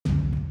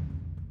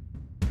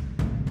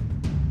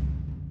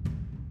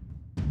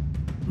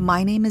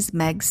My name is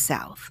Meg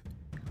South.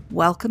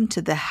 Welcome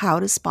to the How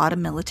to Spot a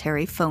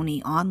Military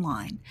Phony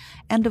Online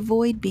and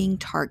Avoid Being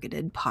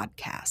Targeted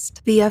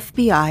podcast. The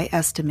FBI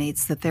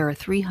estimates that there are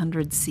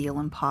 300 SEAL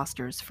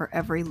imposters for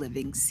every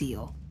living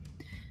SEAL.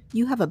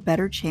 You have a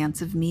better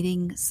chance of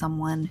meeting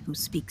someone who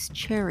speaks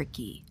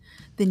Cherokee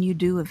than you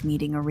do of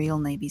meeting a real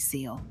Navy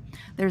SEAL.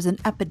 There's an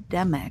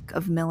epidemic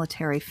of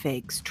military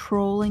fakes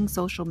trolling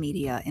social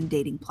media and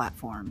dating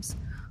platforms.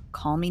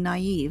 Call me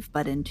naive,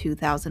 but in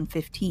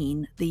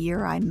 2015, the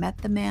year I met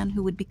the man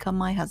who would become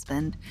my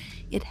husband,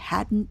 it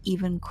hadn't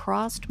even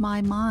crossed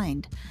my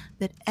mind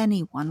that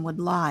anyone would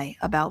lie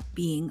about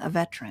being a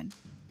veteran.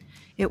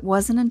 It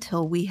wasn't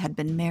until we had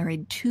been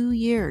married 2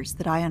 years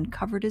that I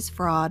uncovered his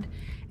fraud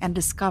and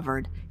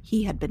discovered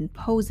he had been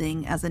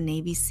posing as a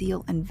Navy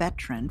SEAL and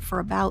veteran for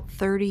about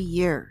 30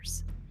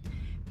 years.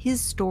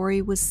 His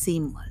story was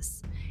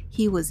seamless.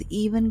 He was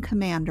even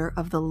commander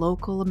of the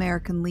local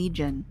American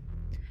Legion.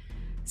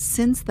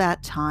 Since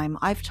that time,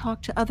 I've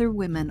talked to other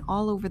women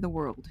all over the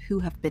world who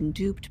have been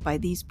duped by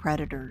these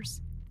predators.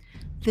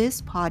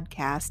 This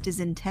podcast is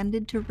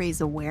intended to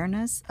raise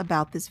awareness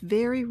about this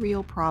very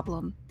real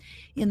problem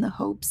in the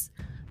hopes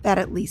that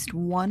at least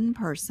one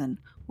person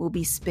will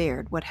be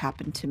spared what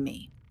happened to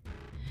me.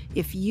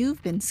 If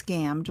you've been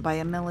scammed by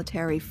a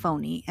military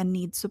phony and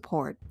need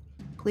support,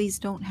 please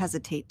don't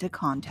hesitate to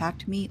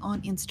contact me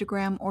on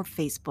Instagram or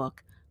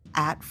Facebook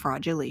at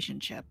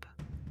Fraudulationship.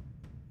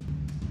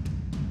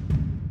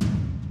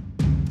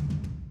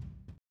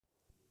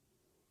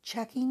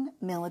 Checking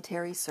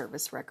military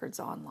service records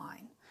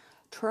online.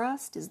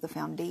 Trust is the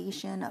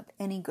foundation of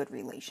any good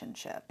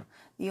relationship.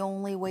 The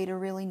only way to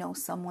really know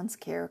someone's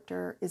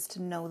character is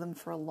to know them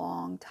for a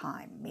long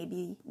time,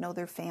 maybe know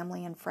their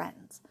family and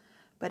friends.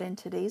 But in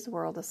today's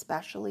world,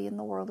 especially in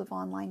the world of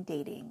online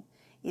dating,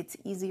 it's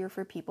easier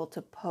for people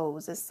to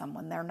pose as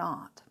someone they're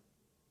not.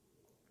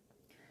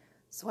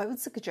 So I would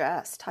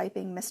suggest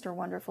typing Mr.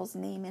 Wonderful's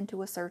name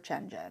into a search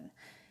engine.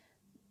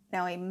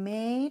 Now, I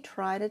may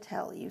try to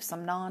tell you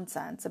some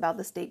nonsense about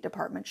the State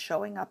Department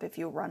showing up if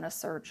you run a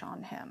search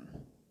on him.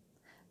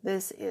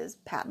 This is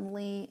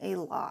patently a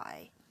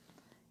lie.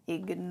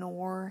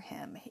 Ignore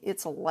him.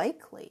 It's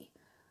likely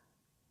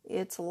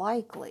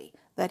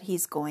that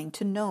he's going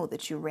to know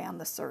that you ran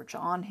the search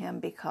on him,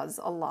 because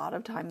a lot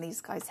of time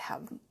these guys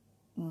have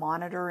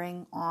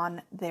monitoring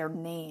on their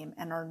name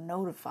and are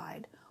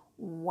notified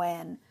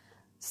when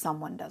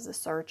someone does a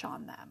search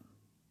on them.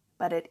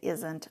 But it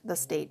isn't the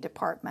State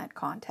Department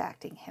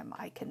contacting him.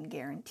 I can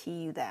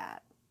guarantee you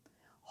that.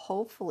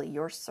 Hopefully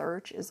your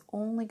search is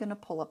only going to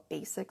pull up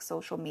basic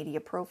social media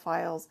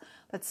profiles,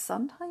 but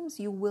sometimes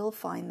you will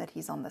find that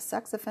he's on the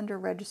sex offender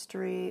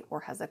registry or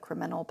has a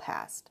criminal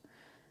past.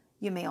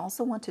 You may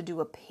also want to do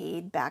a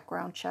paid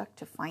background check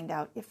to find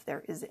out if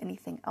there is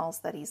anything else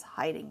that he's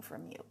hiding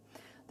from you.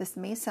 This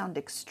may sound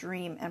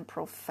extreme and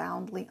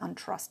profoundly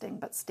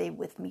untrusting, but stay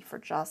with me for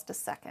just a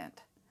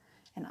second,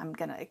 and I'm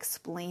going to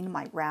explain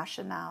my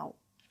rationale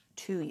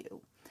to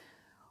you.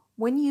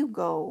 When you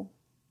go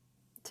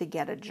to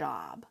get a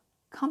job,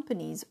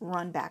 companies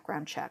run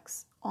background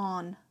checks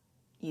on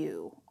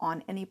you,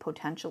 on any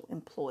potential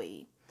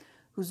employee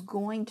who's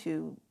going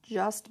to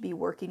just be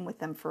working with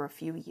them for a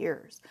few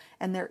years,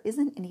 and there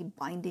isn't any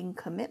binding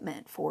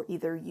commitment for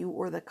either you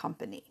or the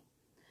company.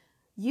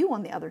 You,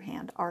 on the other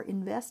hand, are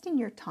investing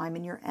your time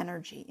and your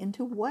energy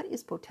into what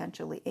is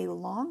potentially a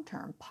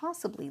long-term,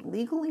 possibly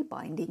legally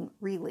binding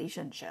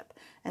relationship,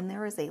 and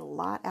there is a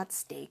lot at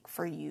stake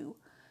for you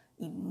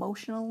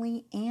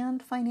emotionally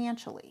and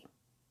financially.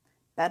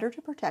 Better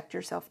to protect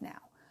yourself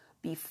now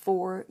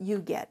before you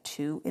get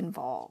too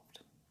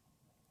involved.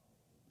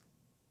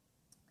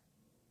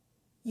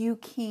 You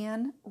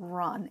can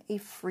run a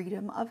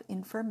Freedom of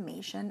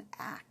Information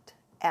Act,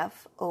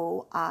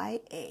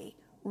 FOIA,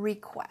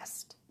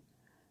 request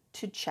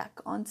to check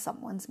on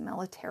someone's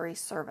military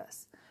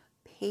service.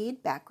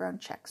 Paid background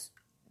checks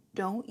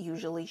don't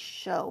usually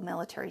show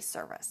military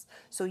service,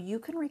 so you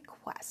can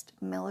request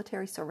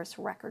military service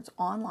records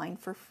online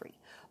for free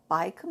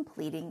by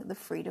completing the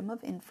Freedom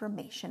of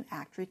Information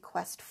Act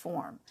request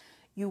form.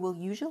 You will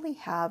usually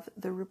have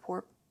the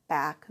report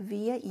back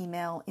via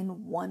email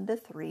in 1 to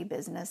 3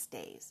 business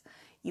days.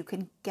 You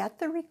can get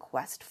the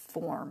request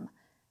form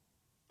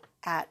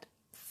at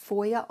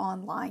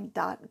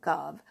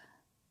foiaonline.gov,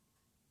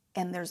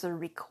 and there's a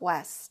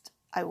request.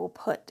 I will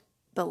put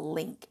the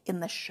link in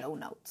the show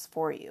notes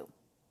for you.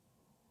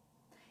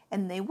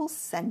 And they will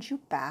send you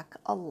back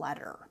a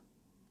letter.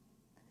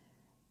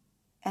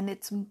 And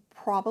it's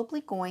probably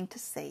going to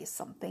say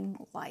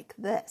something like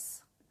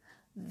this.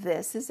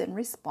 This is in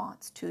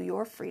response to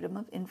your Freedom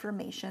of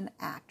Information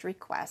Act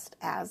request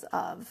as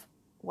of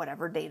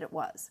whatever date it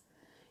was.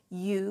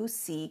 You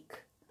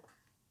seek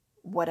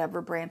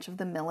whatever branch of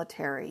the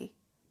military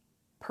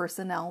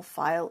personnel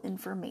file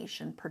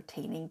information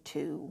pertaining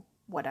to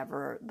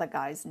whatever the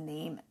guy's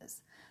name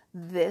is.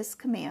 This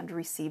command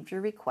received your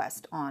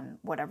request on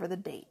whatever the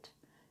date,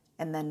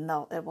 and then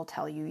it will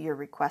tell you your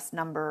request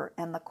number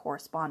and the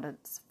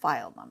correspondence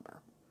file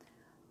number.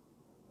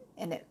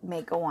 And it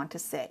may go on to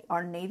say,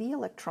 our Navy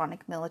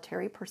Electronic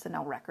Military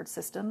Personnel Record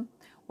System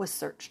was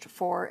searched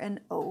for an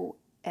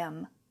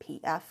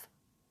OMPF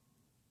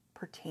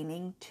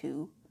pertaining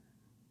to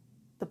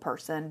the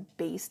person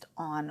based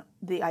on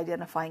the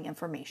identifying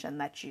information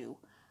that you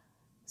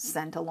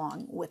sent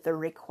along with the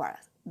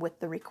request.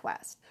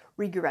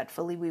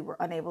 Regretfully, we were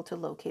unable to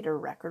locate a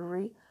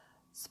record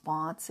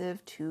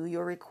responsive to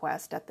your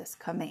request at this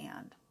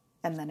command.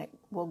 And then it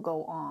will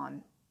go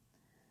on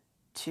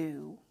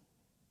to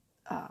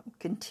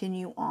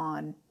continue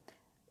on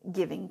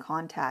giving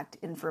contact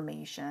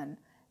information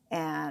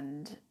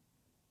and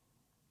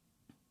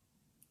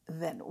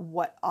then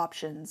what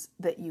options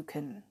that you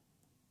can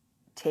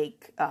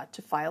take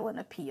to file an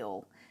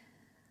appeal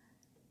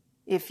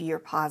if you're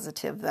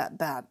positive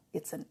that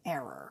it's an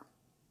error.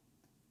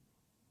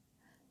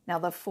 Now,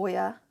 the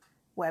FOIA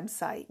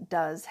website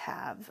does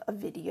have a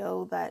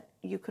video that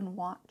you can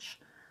watch,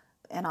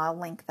 and I'll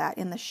link that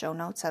in the show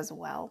notes as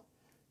well,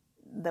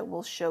 that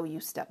will show you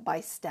step by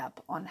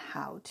step on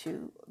how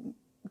to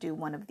do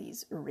one of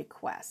these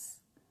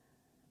requests.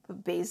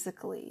 But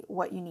basically,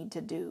 what you need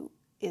to do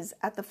is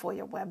at the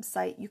FOIA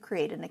website, you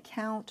create an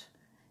account,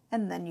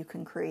 and then you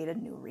can create a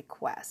new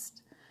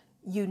request.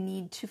 You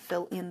need to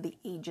fill in the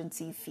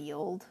agency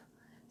field.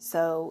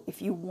 So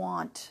if you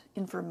want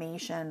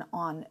information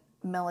on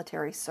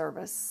military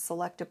service,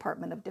 select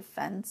Department of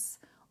Defense,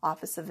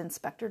 Office of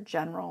Inspector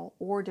General,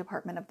 or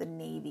Department of the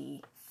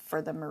Navy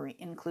for the Marine,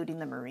 including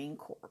the Marine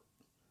Corps.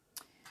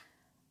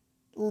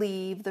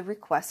 Leave the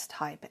request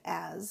type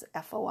as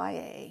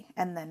FOIA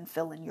and then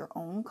fill in your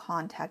own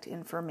contact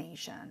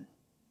information.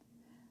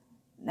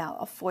 Now,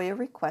 a FOIA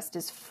request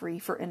is free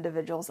for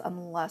individuals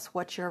unless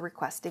what you're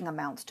requesting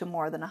amounts to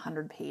more than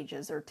 100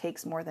 pages or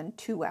takes more than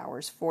 2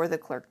 hours for the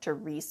clerk to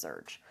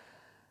research.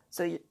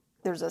 So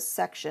there's a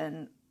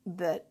section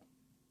that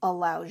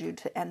allows you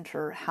to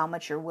enter how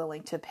much you're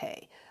willing to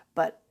pay,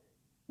 but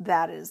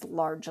that is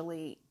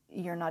largely,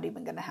 you're not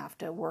even going to have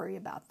to worry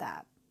about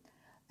that.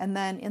 And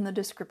then in the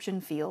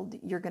description field,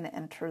 you're going to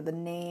enter the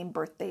name,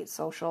 birth date,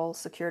 social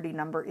security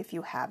number if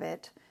you have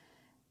it.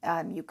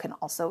 You can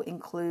also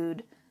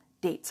include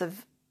dates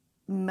of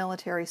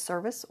military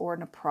service or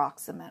an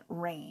approximate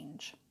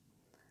range.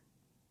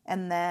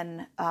 And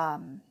then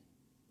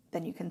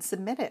you can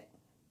submit it.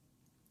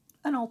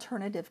 An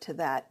alternative to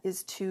that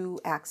is to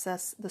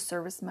access the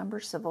Service Member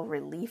Civil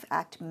Relief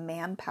Act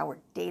Manpower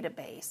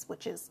Database,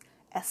 which is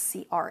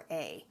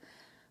SCRA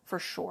for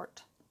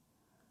short.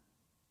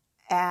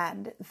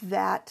 And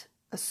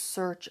a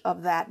search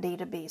of that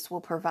database will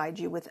provide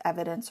you with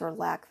evidence or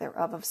lack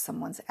thereof of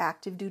someone's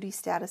active duty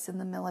status in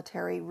the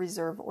military,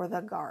 reserve, or the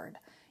Guard.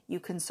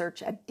 You can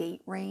search a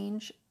date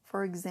range,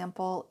 for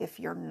example, if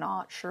you're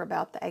not sure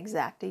about the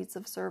exact dates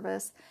of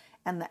service,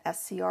 and the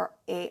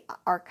SCRA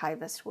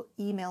archivist will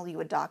email you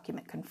a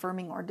document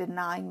confirming or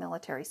denying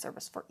military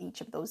service for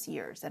each of those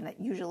years, and it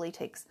usually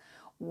takes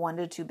 1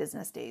 to 2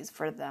 business days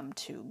for them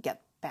to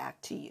get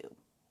back to you.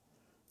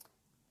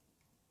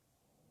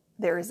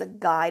 There is a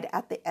guide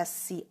at the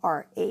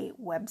SCRA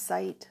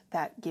website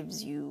that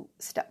gives you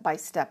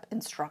step-by-step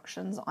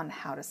instructions on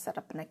how to set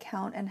up an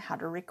account and how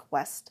to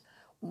request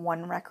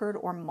one record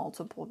or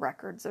multiple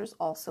records. There's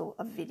also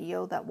a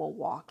video that will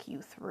walk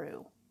you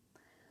through.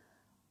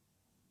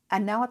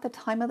 And now at the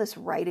time of this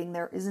writing,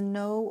 there is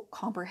no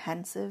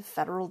comprehensive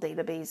federal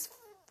database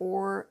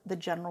for the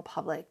general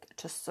public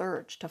to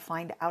search to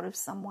find out if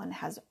someone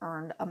has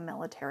earned a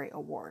military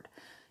award.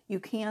 You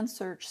can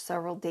search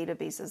several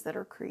databases that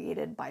are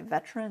created by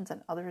veterans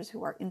and others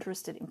who are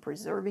interested in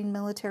preserving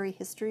military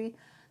history.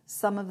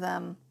 Some of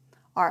them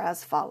are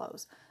as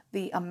follows.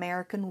 The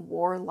American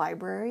War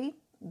Library,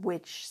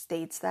 which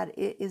states that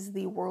it is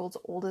the world's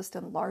oldest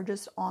and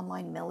largest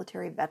online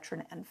military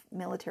veteran and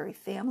military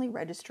family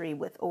registry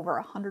with over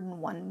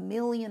 101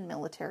 million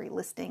military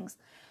listings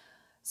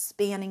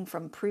spanning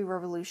from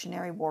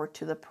pre-Revolutionary War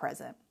to the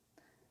present.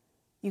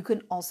 You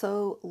can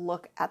also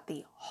look at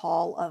the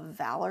Hall of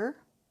Valor,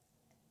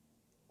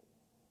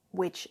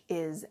 which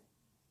is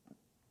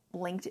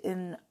linked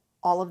in,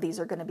 all of these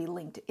are going to be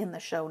linked in the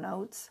show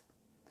notes.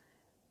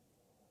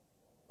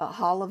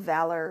 Hall of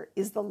Valor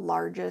is the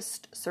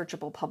largest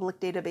searchable public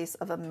database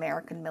of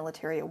American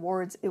military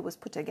awards. It was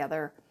put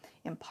together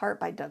in part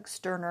by Doug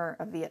Sterner,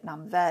 a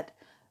Vietnam vet,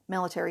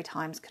 Military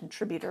Times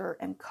contributor,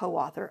 and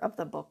co-author of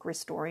the book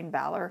Restoring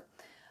Valor.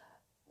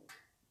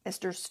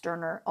 Mr.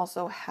 Sterner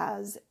also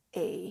has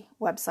a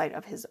website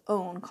of his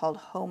own called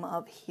Home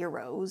of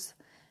Heroes,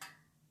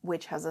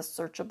 which has a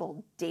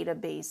searchable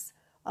database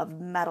of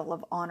Medal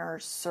of Honor,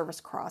 Service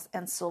Cross,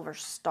 and Silver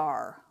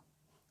Star.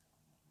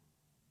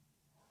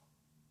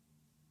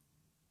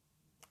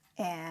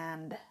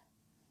 And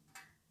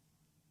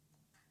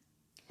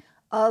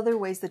other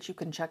ways that you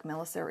can check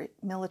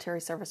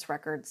military service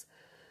records.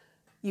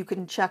 You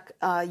can check,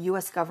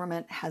 U.S.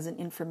 government has an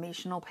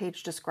informational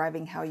page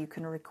describing how you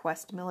can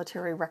request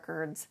military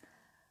records,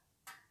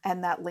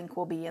 and that link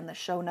will be in the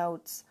show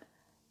notes.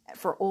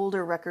 For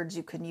older records,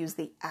 you can use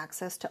the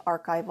Access to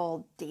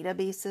Archival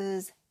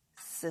Databases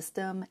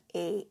System,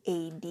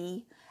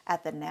 AAD,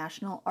 at the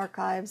National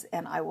Archives,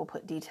 and I will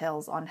put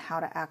details on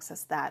how to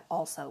access that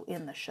also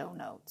in the show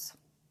notes.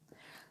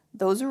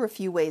 Those are a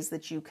few ways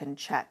that you can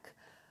check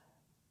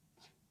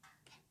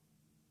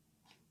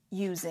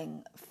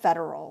using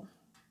federal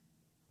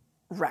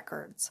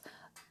records.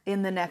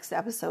 In the next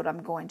episode,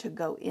 I'm going to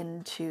go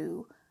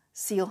into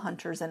SEAL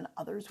hunters and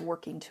others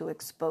working to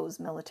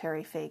expose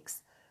military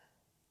fakes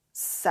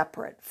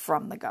separate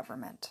from the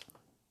government.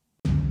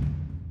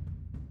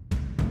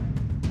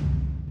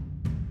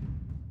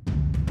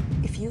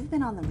 If you've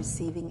been on the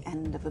receiving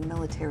end of a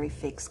military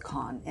fakes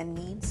con and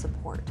need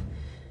support,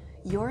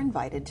 you're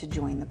invited to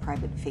join the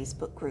private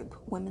Facebook group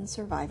Women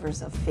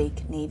Survivors of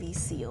Fake Navy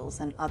SEALs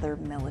and Other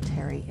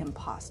Military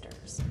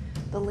Imposters.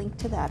 The link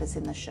to that is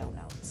in the show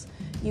notes.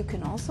 You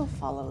can also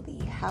follow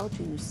the How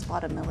to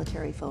Spot a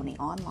Military Phony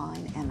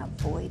Online and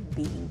Avoid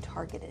Being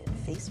Targeted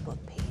Facebook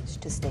page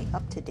to stay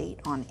up to date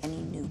on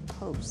any new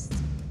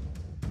posts.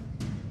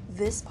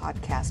 This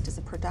podcast is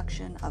a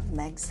production of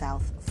Meg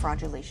South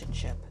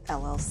Fraudulationship,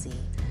 LLC,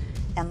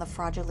 and the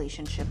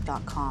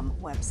fraudulationship.com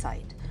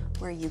website,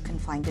 where you can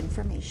find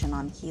information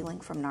on healing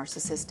from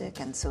narcissistic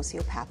and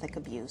sociopathic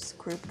abuse,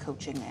 group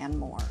coaching, and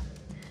more.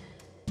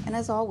 And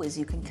as always,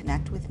 you can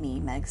connect with me,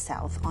 Meg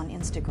South, on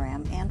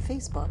Instagram and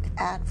Facebook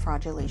at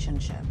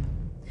Fraudulationship.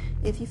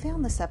 If you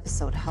found this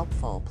episode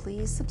helpful,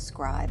 please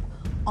subscribe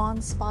on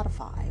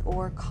Spotify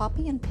or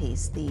copy and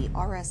paste the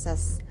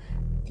RSS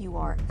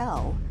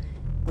URL,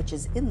 which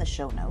is in the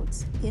show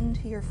notes,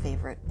 into your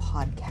favorite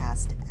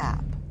podcast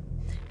app.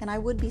 And I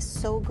would be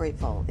so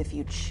grateful if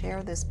you'd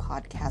share this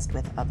podcast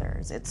with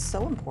others. It's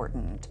so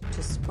important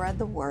to spread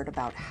the word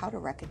about how to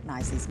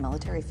recognize these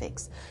military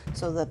fakes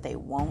so that they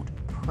won't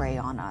prey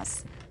on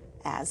us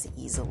as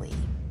easily.